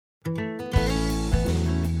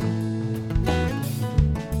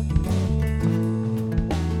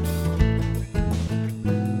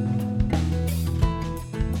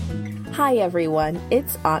Hi everyone,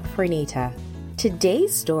 it's Aunt Pranita.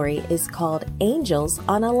 Today's story is called Angels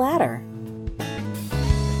on a Ladder.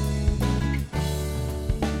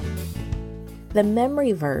 The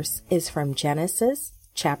memory verse is from Genesis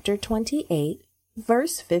chapter 28,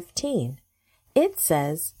 verse 15. It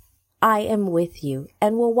says, "I am with you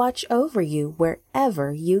and will watch over you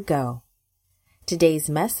wherever you go." Today's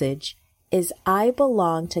message is I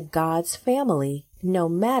belong to God's family no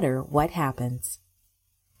matter what happens.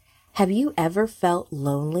 Have you ever felt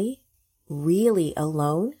lonely, really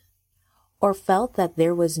alone, or felt that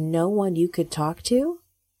there was no one you could talk to?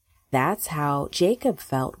 That's how Jacob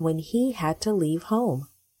felt when he had to leave home.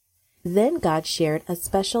 Then God shared a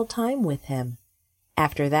special time with him.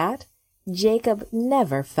 After that, Jacob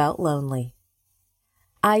never felt lonely.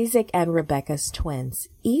 Isaac and Rebekah's twins,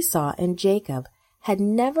 Esau and Jacob, had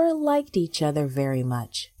never liked each other very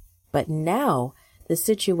much. But now the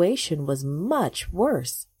situation was much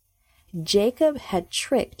worse. Jacob had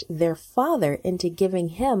tricked their father into giving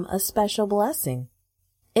him a special blessing.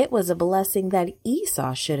 It was a blessing that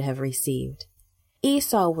Esau should have received.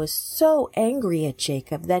 Esau was so angry at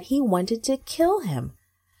Jacob that he wanted to kill him.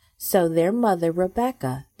 So their mother,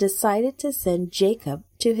 Rebekah, decided to send Jacob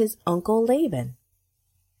to his uncle Laban.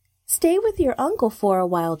 "Stay with your uncle for a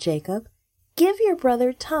while, Jacob. Give your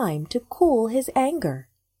brother time to cool his anger,"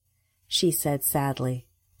 she said sadly.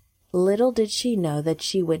 Little did she know that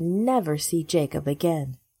she would never see Jacob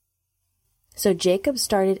again. So Jacob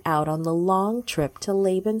started out on the long trip to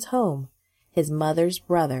Laban's home, his mother's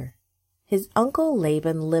brother. His uncle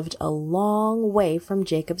Laban lived a long way from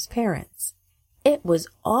Jacob's parents. It was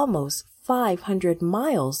almost 500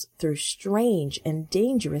 miles through strange and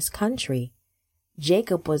dangerous country.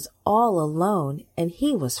 Jacob was all alone and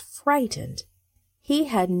he was frightened. He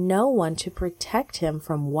had no one to protect him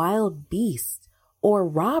from wild beasts or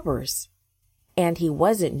robbers, and he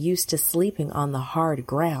wasn't used to sleeping on the hard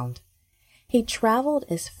ground. He traveled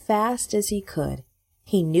as fast as he could.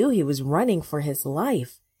 He knew he was running for his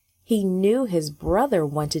life. He knew his brother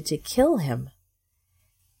wanted to kill him.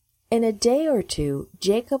 In a day or two,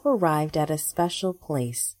 Jacob arrived at a special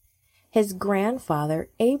place. His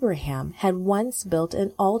grandfather, Abraham, had once built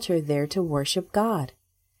an altar there to worship God.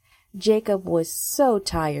 Jacob was so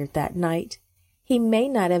tired that night, he may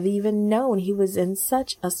not have even known he was in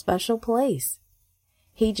such a special place.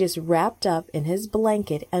 He just wrapped up in his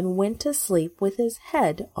blanket and went to sleep with his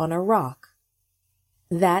head on a rock.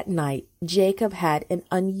 That night, Jacob had an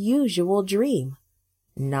unusual dream.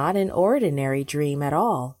 Not an ordinary dream at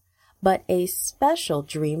all, but a special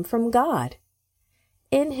dream from God.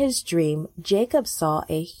 In his dream, Jacob saw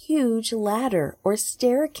a huge ladder or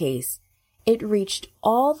staircase. It reached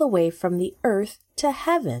all the way from the earth to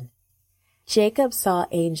heaven. Jacob saw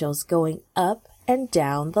angels going up and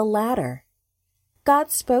down the ladder.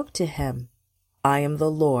 God spoke to him, "I am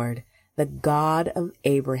the Lord, the God of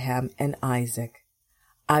Abraham and Isaac.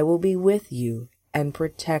 I will be with you and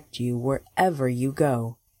protect you wherever you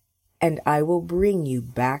go, and I will bring you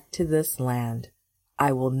back to this land.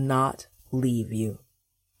 I will not leave you."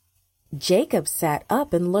 Jacob sat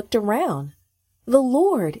up and looked around. "The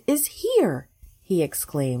Lord is here," he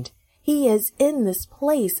exclaimed. "He is in this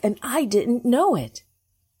place, and I didn't know it."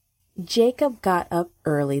 Jacob got up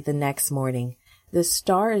early the next morning. The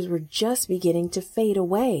stars were just beginning to fade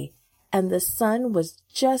away, and the sun was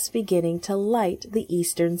just beginning to light the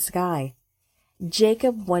eastern sky.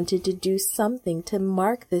 Jacob wanted to do something to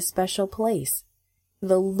mark this special place.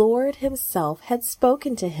 The Lord himself had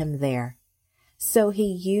spoken to him there. So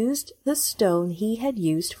he used the stone he had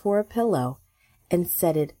used for a pillow and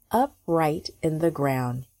set it upright in the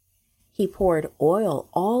ground. He poured oil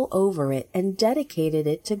all over it and dedicated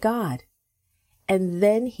it to God. And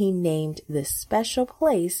then he named this special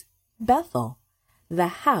place Bethel,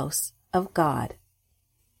 the house of God.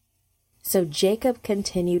 So Jacob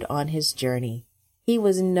continued on his journey. He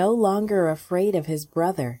was no longer afraid of his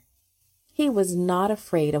brother. He was not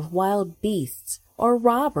afraid of wild beasts or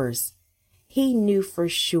robbers. He knew for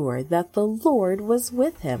sure that the Lord was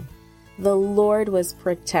with him. The Lord was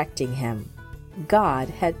protecting him. God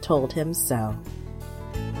had told him so.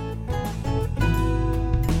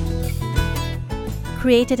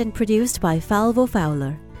 Created and produced by Falvo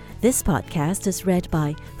Fowler. This podcast is read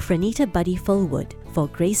by Franita Buddy Fullwood for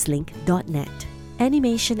Gracelink.net.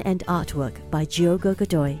 Animation and artwork by Giogo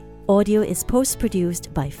Godoy. Audio is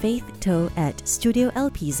post-produced by Faith Toe at Studio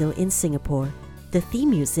El Piso in Singapore. The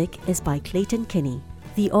theme music is by Clayton Kinney.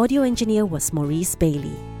 The audio engineer was Maurice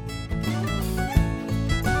Bailey.